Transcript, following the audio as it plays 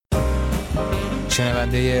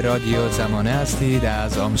شنونده رادیو زمانه هستید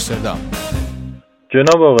از آمستردام.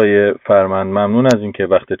 جناب آقای فرمند، ممنون از اینکه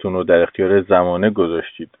وقتتون رو در اختیار زمانه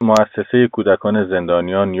گذاشتید. موسسه کودکان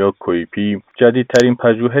زندانیان یا کویپی جدیدترین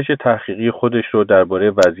پژوهش تحقیقی خودش رو درباره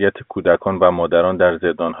وضعیت کودکان و مادران در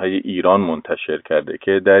زندان‌های ایران منتشر کرده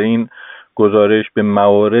که در این گزارش به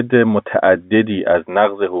موارد متعددی از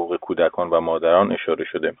نقض حقوق کودکان و مادران اشاره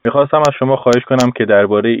شده. میخواستم از شما خواهش کنم که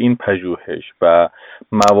درباره این پژوهش و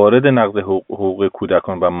موارد نقض حقوق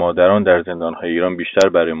کودکان و مادران در زندان‌های ایران بیشتر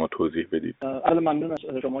برای ما توضیح بدید. ممنون از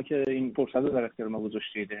شما که این فرصت رو در اختیار ما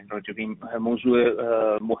گذاشتید راجع به این موضوع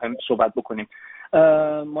مهم صحبت بکنیم.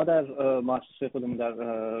 ما در مؤسسه خودمون در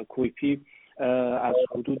کویپی از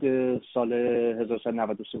حدود سال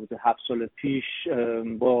 1393 بود 7 سال پیش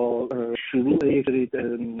با شروع یک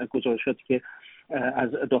گزارشاتی که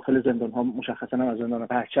از داخل زندان ها مشخصا از زندان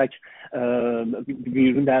پرچک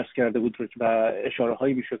بیرون درس کرده بود و اشاره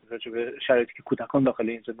هایی میشد راجع به شرایطی که کودکان داخل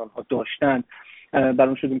این زندان ها داشتن،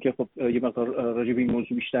 برام شدیم که خب یه مقدار راجع به این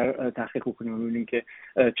موضوع بیشتر تحقیق کنیم و ببینیم که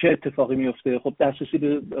چه اتفاقی میفته. خب دسترسی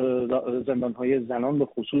به زندان های زنان به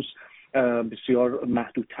خصوص بسیار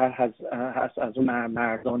محدودتر هست از اون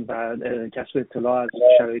مردان و کسب اطلاع از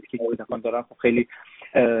شرایطی که کودکان دارن خب خیلی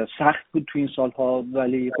سخت بود تو این سالها،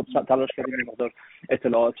 ولی خب تلاش کردیم این مقدار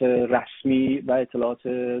اطلاعات رسمی و اطلاعات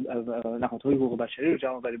نهادهای حقوق بشری رو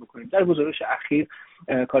جمع آوری بکنیم. در گزارش اخیر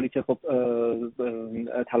کاری که خب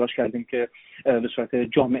تلاش کردیم که به صورت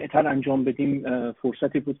جامع‌تر انجام بدیم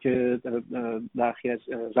فرصتی بود که برخی از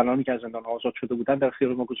زنانی که از زندان آزاد شده بودن در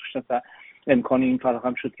اختیار ما گذاشتن و امکان این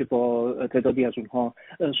فراهم شد که با تعدادی از اونها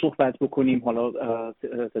صحبت بکنیم. حالا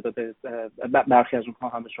تعداد برخی از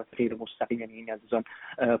اونها هم به صورت غیر مستقیم، یعنی این عزیزان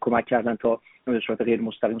کمک کردن تا به صورت غیر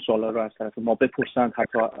مستقیم سوالا رو از طرف ما بپرسند،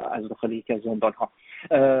 حتی از داخل یکی از زندان‌ها.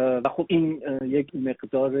 و خب این یک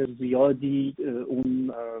مقدار زیادی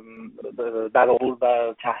اون برآورد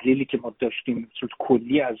و تحلیلی که ما داشتیم صورت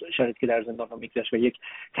کلی از شرایطی که در زندان‌ها میگذشت و یک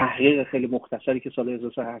تحقیق خیلی مختصری که سال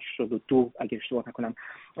 1982 اگه اشتباه نکنم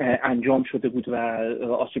انجام شده بود و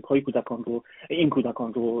آسیب‌های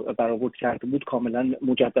کودکان رو برآورد کرده بود، کاملا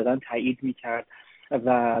مجددا تایید می‌کرد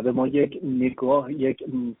و به ما یک نگاه، یک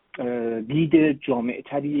دید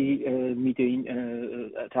جامع‌تری میده این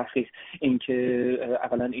تحقیق. اینکه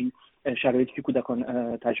اولا این شرایطی که کودکان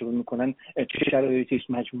تجربه میکنن چه شرایطی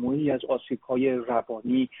است، مجموعی از آسیب‌های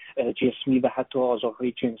روانی، جسمی و حتی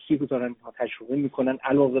آزارهای جنسی رو دارن تجربه میکنن،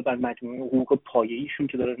 علاوه بر مجموعه حقوق پایه‌ایشون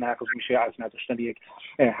که داره نقض میشه، از نداشتن یک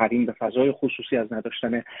حریم به فضای خصوصی، از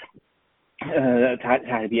نداشتن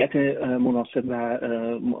تربیت مناسب و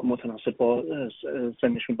متناسب با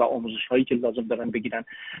سنشون و آموزش هایی که لازم دارن بگیرن،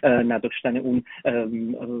 نداشتن اون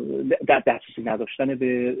دسترسی نداشتن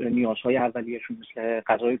به نیازهای اولیه‌شون مثل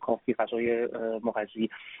غذای کافی، غذای مغذی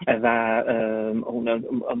و اون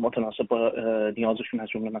متناسب با نیازشون از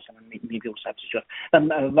جمله مثلا میوه و سبزیجات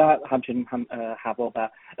و همچنین هم هوا و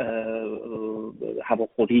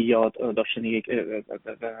هواخوری یا داشتن یک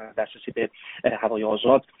دسترسی به هوای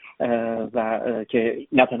آزاد و که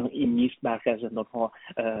نه تنها این نیست، برخی از زندان‌ها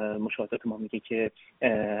مشاهدات ما میگه که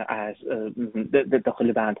از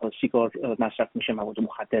داخل بندها سیگار مصرف میشه، مواد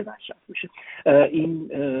مخدر مصرف میشه. این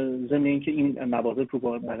ضمن اینکه این موارد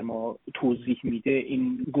رو برای ما توضیح میده،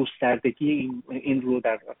 این گستردگی این رو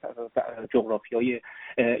در جغرافیای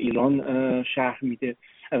ایران شرح میده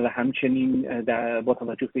و همچنین با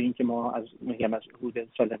توجه به اینکه ما از حدود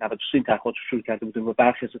سال 93 تحقیقات شروع کرده بودیم و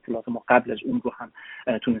برخی از اطلاعات ما قبل از اون رو هم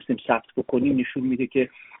تونستیم ثبت بکنیم، نشون میده که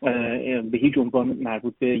به هیچ عنوان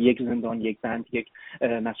مربوط به یک زندان، یک بند، یک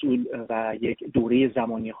مسئول و یک دوره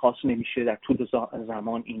زمانی خاص نمیشه. در طول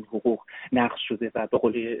زمان این حقوق نقض شده و به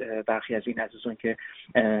قول برخی از این عزیزان که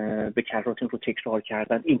به کرات رو تکرار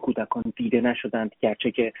کردن، این کودکان دیده نشدند،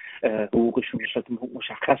 گرچه که حقوقشون به صورت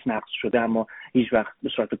مشخص نقض شده، اما هیچ وقت به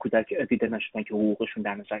صورت کودک دیده نشدن که حقوقشون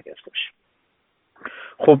در نظر گرفته بشه.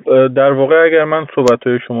 خب در واقع اگر من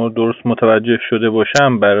صحبت‌های شما درست متوجه شده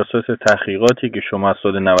باشم، بر اساس تحقیقاتی که شما از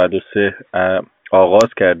سال 93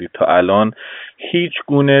 آغاز کردید تا الان هیچ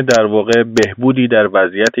گونه در واقع بهبودی در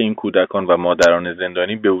وضعیت این کودکان و مادران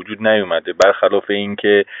زندانی به وجود نیومده، برخلاف این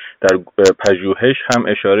که در پژوهش هم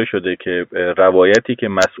اشاره شده که روایتی که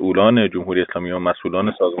مسئولان جمهوری اسلامی و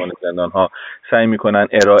مسئولان سازمان زندان‌ها سعی می‌کنن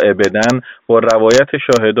ارائه بدن با روایت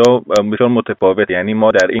شاهدا بسیار متفاوت. یعنی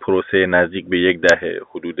ما در این پروسه نزدیک به 10 دهه،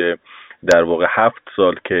 حدود در واقع 7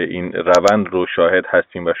 سال که این روند رو شاهد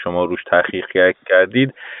هستیم و شما روش تحقیق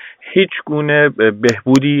کردید، هیچ گونه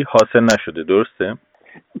بهبودی حاصل نشده، درسته؟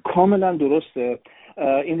 کاملا درسته.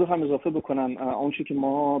 این رو هم اضافه بکنم، آنچه که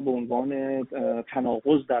ما به عنوان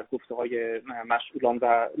تناقض در گفته‌های مسئولان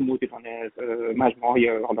و مدیران مجموعه‌های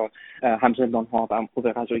حالا همزندان‌ها و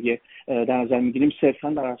قوه قضاییه در نظر می‌گیریم، صرفاً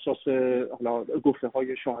بر اساس حالا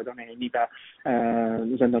گفته‌های شاهدان عینی و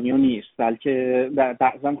زندانیان نیست، بلکه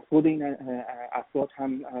بعضاً خود این افراد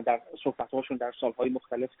هم در صحبت‌هاشون در سال‌های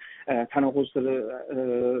مختلف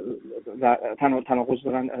تناقض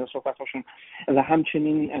دارن صحبت‌هاشون، و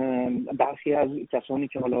همچنین برخی از کسانی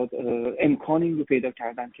که حالا امکانی رو پیدا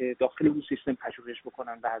کردن که داخل اون سیستم پژوهش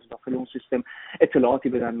بکنن و از داخل اون سیستم اطلاعاتی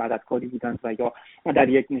بدن، مددکاری بودن و یا در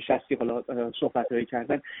یک نشستی حالا صحبت‌هایی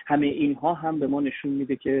کردن، همه اینها هم به ما نشون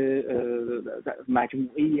میده که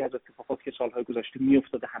مجموعه‌ای از اتفاقات که سال‌های گذشته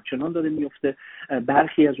میافتاده همچنان داره میفته.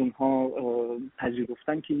 برخی از اونها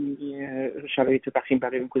پذیرفتن که شرایط وخیم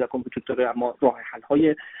برای این کودکان وجود داره، اما راه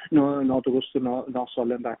حل‌های نادرست و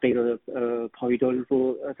ناسالم و غیر پایدار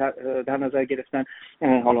رو در نظر گرفتن.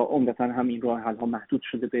 حالا عمدتاً هم این راه حل‌ها محدود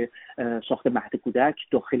شده به ساخت مهد کودک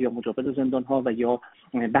داخل یا مجاور زندان‌ها و یا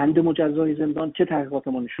بند مجزای زندان، که تحقیقات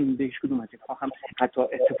ما نشون میده هیچ کدوم از اینها هم حتی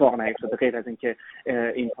اتفاق نیفتاده. غیر از اینکه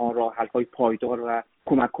اینها راه حل‌های پایدار و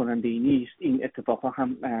کمک کننده‌ای نیست، این اتفاقها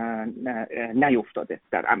هم نیفتاده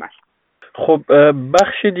در عمل. خب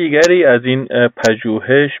بخش دیگری از این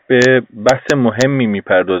پژوهش به بحث مهمی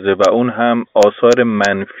میپردازه و اون هم آثار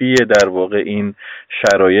منفی در واقع این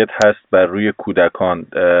شرایط هست بر روی کودکان.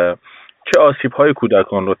 چه آسیب‌های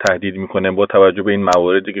کودکان رو تهدید میکنه با توجه به این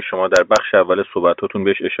مواردی که شما در بخش اول صحبتاتون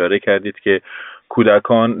بهش اشاره کردید که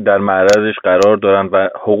کودکان در معرضش قرار دارن و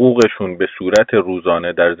حقوقشون به صورت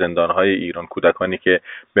روزانه در زندان‌های ایران، کودکانی که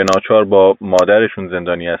به ناچار با مادرشون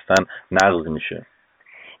زندانی هستن، نقض میشه؟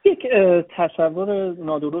 یک تصور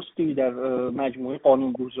نادرستی در مجموعه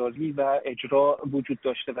قانونگذاری و اجرا وجود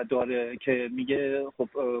داشته و داره که میگه خب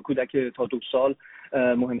کودک تا 2 سال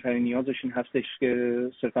مهمترین نیازش این هستش که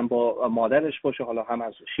صرفا با مادرش باشه، حالا هم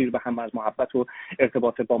از شیر و هم از محبت و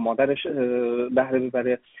ارتباط با مادرش بهره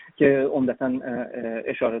ببره، که عمدتاً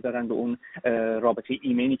اشاره دارن به اون رابطه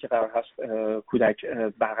ایمنی که قرار هست کودک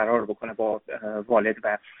برقرار بکنه با والد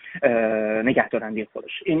و نگهدارنده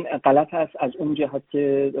خودش. این غلط هست از اون جهت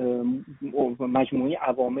که مجموعه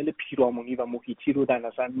عوامل پیرامونی و محیطی رو در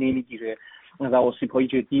نظر نمیگیره و آسیب‌های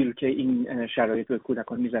جدی رو که این شرایط به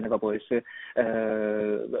کودکان میزنه و باعث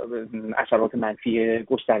اثرات منفی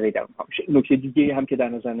گسترده در اونها میشه. نکته دیگه هم که در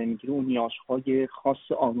نظر نمیگیره اون نیازهای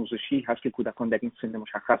خاص آموزشی هست که کودکان در این سن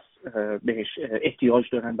مشخص بهش احتیاج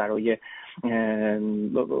دارن برای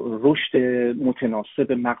رشد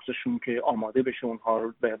متناسب مغزشون که آماده بشه اونها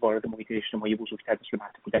رو به وارد محیط اجتماعی بزرگتر مثل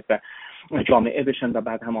مهد کودک و جامعه بشن و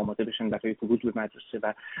بعد هم آماده بشن برای ورود به مدرسه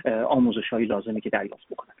و آموزش‌های لازمی که دریافت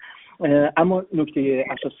بکنن. اما نکته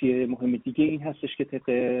اساسی مهم دیگه این هستش که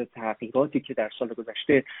طبق تحقیقاتی که در سال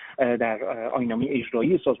گذشته در آیین‌نامه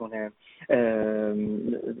اجرایی سازمان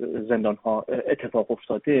زندان‌ها اتفاق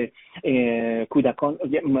افتاده، کودکان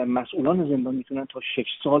مسئولان زندان میتونن تا 6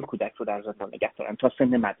 سال کودک رو در زندان نگه دارن تا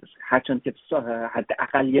سن مدرسه، هرچند که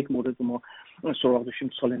حداقل یک مورد ما سراغ داشتیم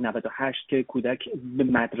سال 98 که کودک به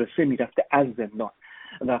مدرسه میرفته از زندان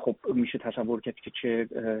و خب میشه تصور کرد که چه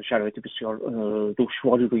شرایط بسیار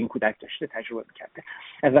دشواری رو این کودک داشته تجربه می‌کرده.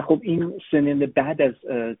 و خب این سن بعد از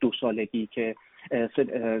 2 سالگی که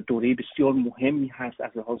دوره بسیار مهمی هست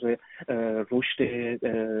از لحاظ رشد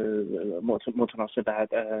متناسب و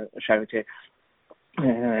شرایط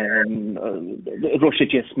رشد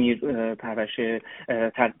جسمی، پرورش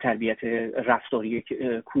تربیت رفتاری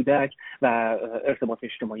کودک و ارتباط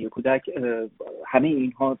اجتماعی کودک، همه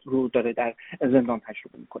اینها رو داره در زندان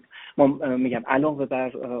تجربه میکنه. ما میگم علاوه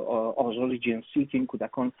بر آزار جنسی که این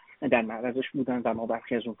کودکان در معرضش بودن و ما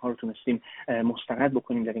برخی از اونها رو تونستیم مستند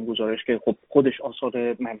بکنیم در این گزارش که خب خودش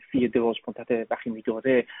آثار منفی دراز مدت وخیمی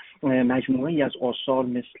داره، مجموعه‌ای از آثار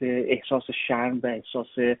مثل احساس شرم و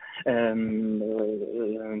احساس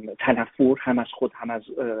تنفر هم از خود هم از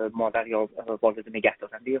مادر یا والد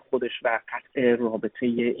نگهدارنده خودش و قطع رابطه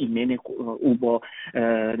ایمن او با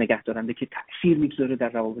نگهدارنده که تأثیر میگذاره در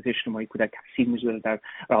روابط اجتماعی کودک، تأثیر میگذاره در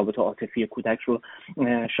روابط عاطفی کودک رو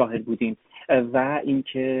شاهد بودیم. و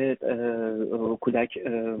اینکه کودک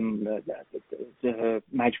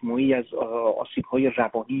مجموعی از آسیب‌های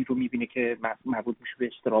روانی رو می‌بینه که مربوط میشه به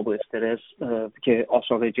اضطراب و استرس که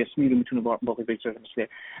آثار جسمی رو میتونه باقی بگذاره مثل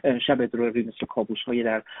شب اضطراری، مثل کابوس‌های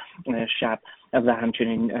در شب و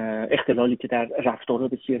همچنین اختلالی که در رفتار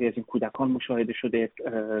بسیاری از این کودکان مشاهده شده،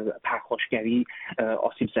 پرخاشگری،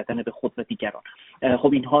 آسیب زدن به خود و دیگران.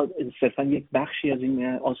 خب اینها صرفا یک بخشی از این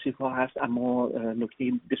آسیب‌ها هست، اما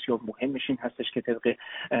نکته بسیار مهمش این هستش که طبق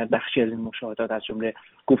بخشی از این مشاهدات، از جمله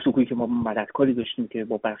گفتگویی که ما مددکاری داشتیم که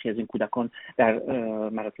با برخی از این کودکان در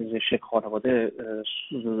مراکز شبه خانواده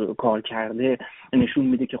کار کرده، نشون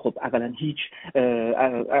میده که خب اولا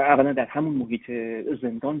در همون محیط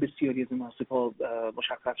زندان بسیاری از این آسیب‌ها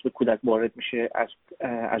مشخص به کودک وارد میشه،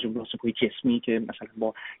 از جمله آسیب‌های جسمی که مثلا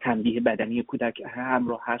با تنبیه بدنی کودک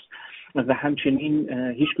همراه هست، و همچنین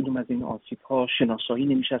هیچ کدوم از این آسیب‌ها شناسایی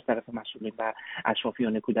نمیشه از طرف مسئولین و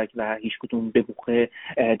اطرافیان کودک و هیچ کدوم به موقع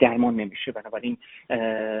درمان نمیشه. بنابراین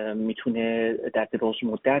میتونه در دراز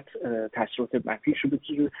مدت تاثیرات منفی رو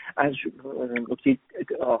بگیره. از نکته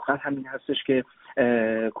آخر همین هستش که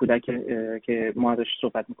کودک که ما ازش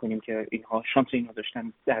صحبت میکنیم که اینها شانس اینو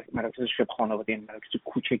داشتن در مراکز شبه خانواده، یعنی مراکز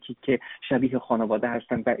کوچکی که شبیه خانواده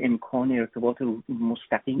هستن و امکان ارتباط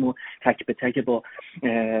مستقیم و تک به تک با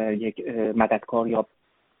یک مددکار یا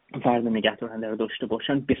فرد نگهدارنده رو داشته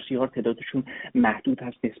باشن، بسیار تعدادشون محدود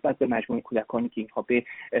هست نسبت به مجموعه کودکانی که اینها به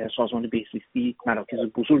سازمان بهزیستی، مراکز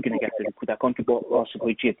بزرگ نگهداری کودکان که با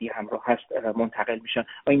آسیب‌های جدی همراه هست منتقل میشن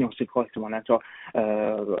و این آسیب‌ها احتمالاً تا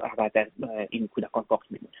در این کودکان باقی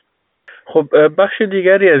میمونه. خب بخش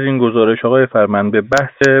دیگری از این گزارش آقای فرمند به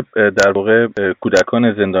بحث در واقع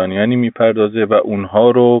کودکان زندانیانی میپردازه و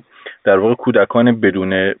اونها رو در واقع کودکان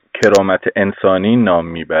بدون کرامت انسانی نام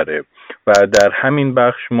میبره و در همین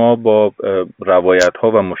بخش ما با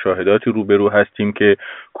روایت‌ها و مشاهداتی روبرو هستیم که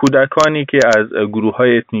کودکانی که از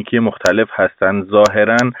گروه‌های اتنیکی مختلف هستند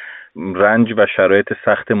ظاهراً رنج و شرایط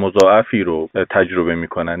سخت مضاعفی رو تجربه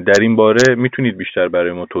میکنن. در این باره میتونید بیشتر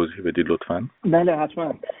برای ما توضیح بدید لطفاً؟ بله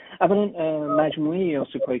حتما. اولا مجموعه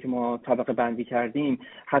آسیب‌هایی که ما طبقه بندی کردیم،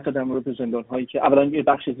 حتی در مورد زندان‌هایی که اولا یه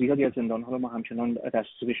بخش زیادی از زندان‌ها رو ما همچنان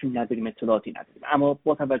دسترسی بهشون نداریم، اطلاعاتی نداریم، اما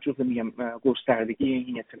با توجه به گستردگی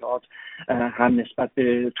این اطلاعات هم نسبت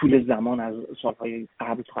به طول زمان از سال‌های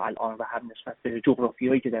قبل تا الان و هم نسبت به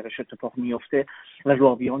جغرافیایی که درش اتفاق میفته و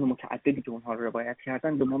راویان متعددی که اونها رو روایت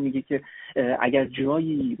کردن، به ما میگه که اگر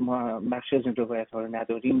جایی ما بخش از این روایت‌ها رو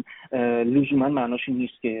نداریم لزوما معناش این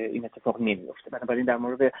نیست که این اتفاق نمیفته. بنابراین در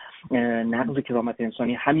مورد نقض کرامت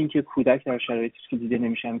انسانی، همین که کودک در شرایطی است که دیده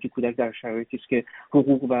نمیشه، همین که کودک در شرایطی است که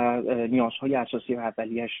حقوق و نیازهای اساسی و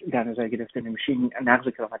اولیه‌اش در نظر گرفته نمیشه، این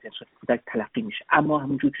نقض کرامت انسانی کودک تلقی میشه. اما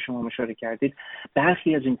همونجور که شما اشاره کردید،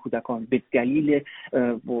 برخی از این کودکان به دلیل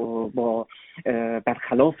با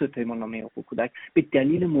برخلاف پیماننامه حقوق کودک، به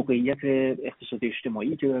دلیل موقعیت اقتصادی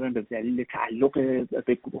اجتماعی که دارن، به دلیل تعلق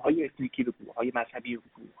به گروه‌های اتنیکی، به گروه‌های مذهبی، به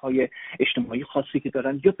گروه‌های اجتماعی خاصی که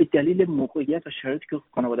دارن، یا به دلیل موقعیت و شرایطی که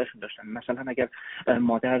خانواده‌شون داشتن، مثلا اگر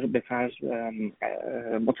مادر به فرض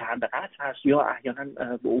متهم به قتل هست یا احیانا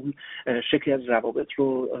به اون شکلی از روابط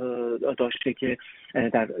رو داشته که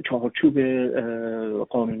در چارچوب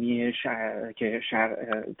قانونی که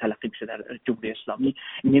شرع تلقی میشه در جمهوری اسلامی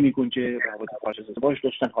نمیگنجه، روابط خارج از ازدواج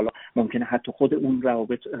داشتن، حالا ممکنه حتی خود اون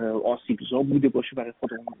روابط آسیب‌زا بوده باشه برای خود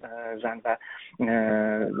اون زن و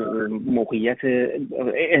موقعیت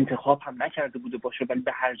انتخاب هم نکرده بوده باشه، ولی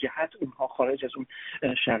به هر جهت اونها خارج از اون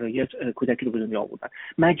شرایط کودکی رو به دنیا آوردن.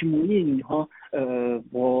 مجموعه اینها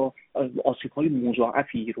با آسیب‌های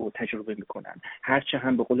مضاعفی رو تجربه میکنن، هرچه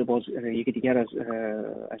هم به قول باز یکی دیگر از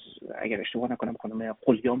اگر اشتباه نکنم خانم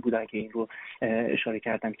قلیان بودن که این رو اشاره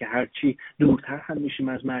کردن که هرچی دورتر هم میشیم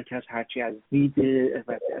از مرکز، هرچی از دید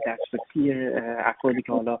و دسترسی افرادی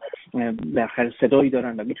که حالا بالاخره صدایی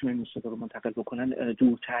دارن و میتونن این صدا رو منتقل بکنن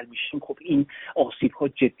دورتر میشیم، خب این آسیب‌ها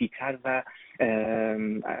جدی‌تر و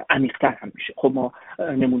عمیق‌تر هم میشه. خب ما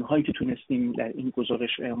نمونه‌هایی که تونستیم در این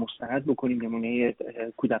گزارش مستند بکنیم، نمونه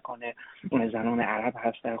کودکان زنان عرب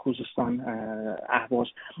هست در خوزستان اهواز،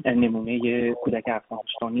 نمونه کودک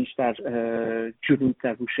افغانستانی است در جنوب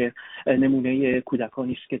در بوشهر، نمونه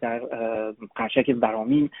کودکانی است که در قرچک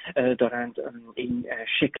ورامین دارند این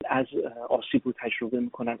شکل از آسیب رو تجربه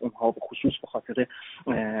میکنن، اونها به خصوص به خاطر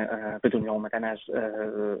به دنیا آمدن از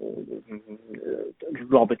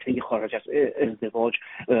رابطه خارج از ازدواج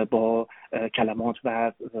با کلمات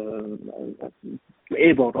و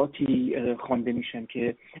عباراتی خوانده میشن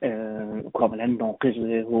که کاملا ناقض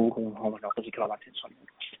حقوق اونها و ناقض کرامت انسانی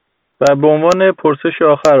هست. و به عنوان پرسش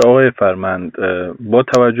آخر آقای فرمند، با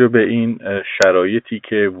توجه به این شرایطی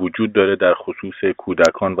که وجود داره در خصوص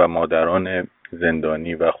کودکان و مادران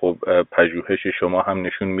زندانی و خب پژوهش شما هم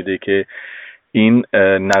نشون میده که این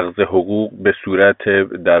نقض حقوق به صورت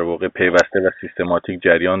در واقع پیوسته و سیستماتیک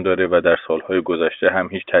جریان داره و در سالهای گذشته هم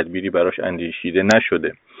هیچ تدبیری براش اندیشیده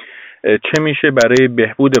نشده، چه میشه برای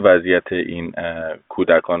بهبود وضعیت این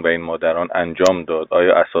کودکان و این مادران انجام داد؟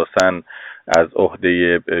 آیا اساساً از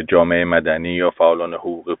عهده جامعه مدنی یا فعالان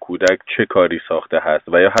حقوق کودک چه کاری ساخته هست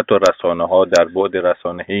و یا حتی رسانه‌ها در بعد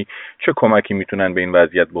رسانه‌ای چه کمکی میتونن به این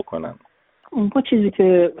وضعیت بکنن؟ ما چیزی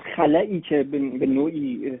که خلایی که به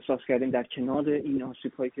نوعی احساس کردیم در کنار این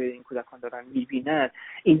آسیب‌هایی که این کودکان دارن می‌بینن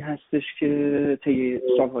این هستش که طی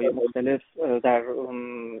سال‌های مختلف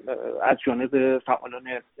از جانب فعالان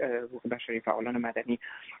حقوق بشری، فعالان مدنی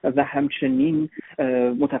و همچنین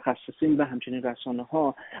متخصصین و همچنین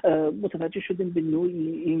رسانه‌ها متوجه شدیم به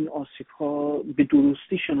نوعی این آسیب‌ها به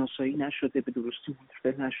درستی شناسایی نشده، به درستی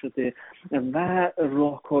منتقل نشده و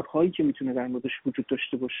راهکارهایی که میتونه در موردش وجود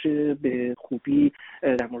داشته باشه به خوبی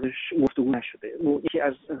در موردش گفتگو نشده. یکی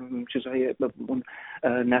از چیزهای اون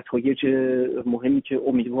نتایج مهمی که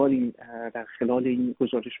امیدواریم در خلال این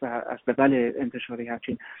گزارش و از قبل انتشار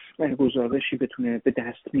همچین گزارشی بتونه به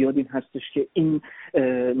دست بیاد این هستش که این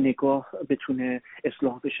نگاه بتونه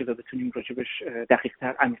اصلاح بشه و بتونیم راجبش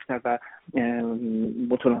دقیق‌تر، عمیق‌تر و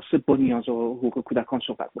متناسب با نیاز و حقوق کودکان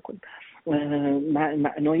صحبت بکنیم.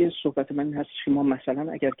 معنای صحبت من هست که ما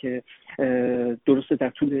مثلا اگر که درسته در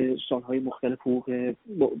طول سالهای مختلف حقوق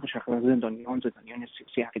مشخصا زندانیان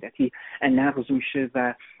سیاسی عقیدتی نقض میشه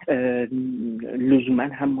و لزوما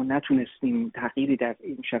هم ما نتونستیم تغییری در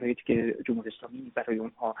این شرایطی که جمهوری اسلامی برای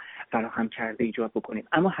اونها فراهم کرده ایجاد بکنیم،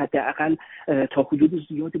 اما حداقل تا حدود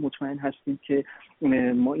زیادی مطمئن هستیم که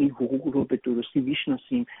ما این حقوق رو به درستی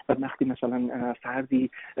میشناسیم و وقتی مثلا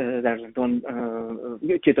فردی در زندان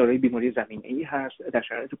که دارای بیماری زمینه‌ای هست در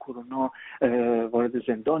شرایط کرونا وارد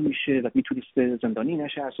زندان میشه و میتونسته زندانی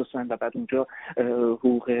نشه اساسا و بعد اونجا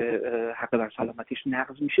حقوق حق بر سلامتیش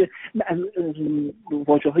نقض میشه، از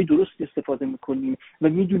واژه‌های درستی استفاده میکنیم و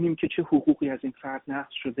میدونیم که چه حقوقی از این فرد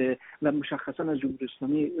نقض شده و مشخصا از جمهوری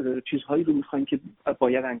اسلامی چیزهایی رو میخوایم که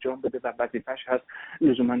باید انجام بده و وظیفه‌اش هست،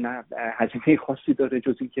 لزوما نه هزینه خاصی داره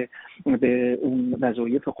جز اینکه به اون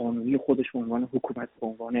وظایف قانونی خودش به عنوان حکومت به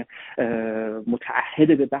عنوان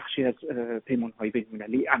متعهد به بخشی از پیمان‌های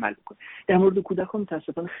بین‌المللی عمل کنه. در مورد کودکان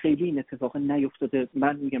متأسفانه خیلی این اتفاق نیفتاده.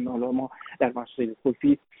 من میگم حالا ما در موسسه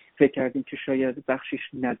کودکی فکر کردیم که شاید بخشش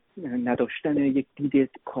نداشتن یک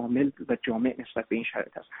دید کامل و جامع نسبت به این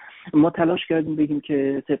شرایط است. ما تلاش کردیم بگیم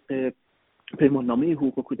که طبق پیماننامه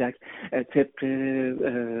حقوق کودک، طبق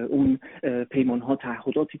اون پیمان‌ها،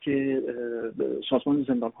 تعهداتی که سازمان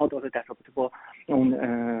زندان‌ها داره در رابطه با اون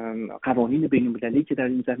قوانین بین‌المللی که در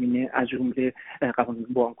این زمینه از جمله قوانین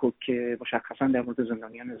بانکوک که مشخصاً در مورد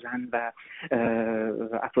زندانیان زن و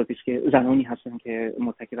افرادی که زنانی هستند که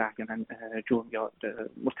مرتکب احیانا جرم یا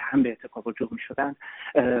متهم به ارتکاب جرم شدن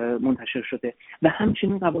منتشر شده و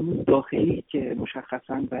همچنین قوانین داخلی که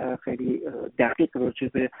مشخصاً و خیلی دقیق راجع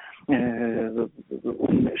به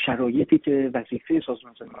اون شرایطی که وظیفه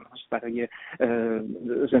سازمان زندان هست برای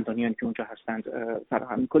زندانیان که اونجا هستند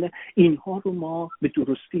فراهم میکنه، اینها رو ما به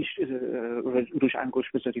درستی روش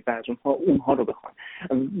انگشت بذاریم و از اونها رو بخوان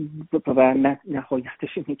و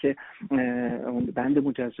نهایتش اینه که اون بند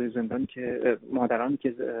مجزای زندانی که مادرانی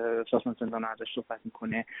که سازمان زندان ازش صحبت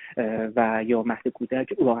میکنه و یا مهد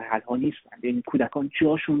کودک راه حل ها نیستند، یعنی کودکان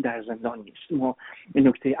جاشون در زندان نیست. ما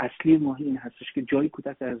نکته اصلی ما این هستش که جای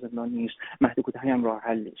کودک در زندان نیست، مهد کودک هم راه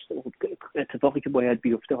حل نیست. اتفاقی که باید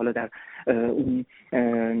بیفته حالا در اون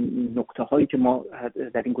نکته هایی که ما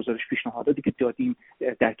در این گزارش پیشنهاداتی که دادیم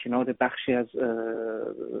در کنار بخشی از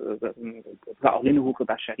فعالین حقوق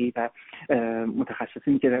بشری و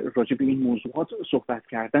متخصصینی که راجع به این موضوعات صحبت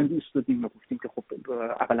کردن ایستادیم و گفتیم که خب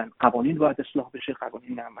اولا قوانین باید اصلاح بشه،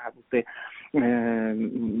 قوانین مربوط به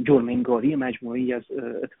جرم انگاری مجموعی از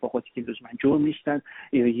اتفاقاتی که لزوما جرم نیستن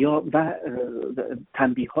یا و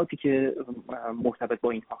تنبیهاتی که مرتبط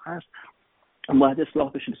با اینها هست باید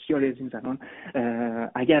اصلاح بشه. بسیاری از این زنان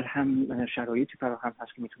اگر هم شرایطی فراهم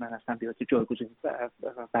هست که میتونن از تنبیهات جایگزین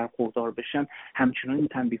برخوردار بشن، همچنان این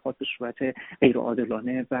تنبیهات به صورت غیر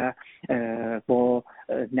عادلانه و با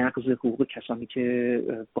نقض حقوق کسانی که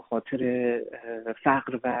به خاطر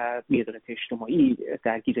فقر و بی‌عدالتی اجتماعی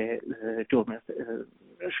درگیر جرم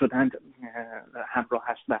شدند همراه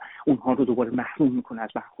هست و اونها رو دوباره محروم میکنه از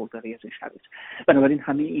برخورداری از این شرایط. بنابراین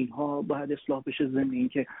همه اینها باید اصلاح بشه، ضمن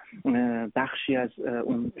اینکه بخشی از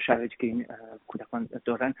اون شرایطی که این کودکان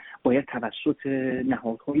دارن باید توسط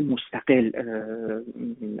نهادهای مستقل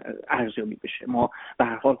ارزیابی بشه. ما به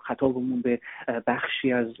هر حال خطابمون به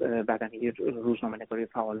بخشی از بدنه روزنامه‌نگاری برای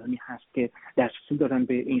فعالانی هست که دسترسی دارن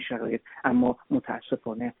به این شرایط، اما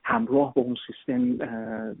متاسفانه همراه با اون سیستم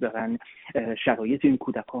دارن شرایط این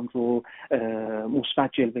کودکان رو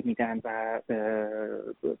مثبت جلوه میدن و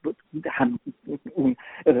هم اون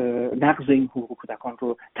نقض این حقوق کودکان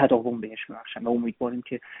رو تداوم بهش میبخشن و امیدواریم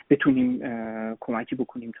که بتونیم کمکی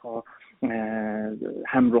بکنیم تا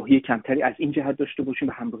همراهی کمتری از این جهت داشته باشیم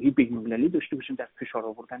و همراهی بین‌المللی داشته باشیم در فشار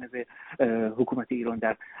آوردن به حکومت ایران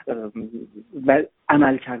در و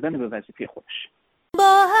عمل کردن به وظیفه خودش.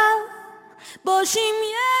 با هم باشیم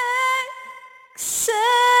یک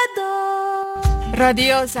صدا،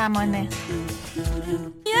 رادیو زمانه.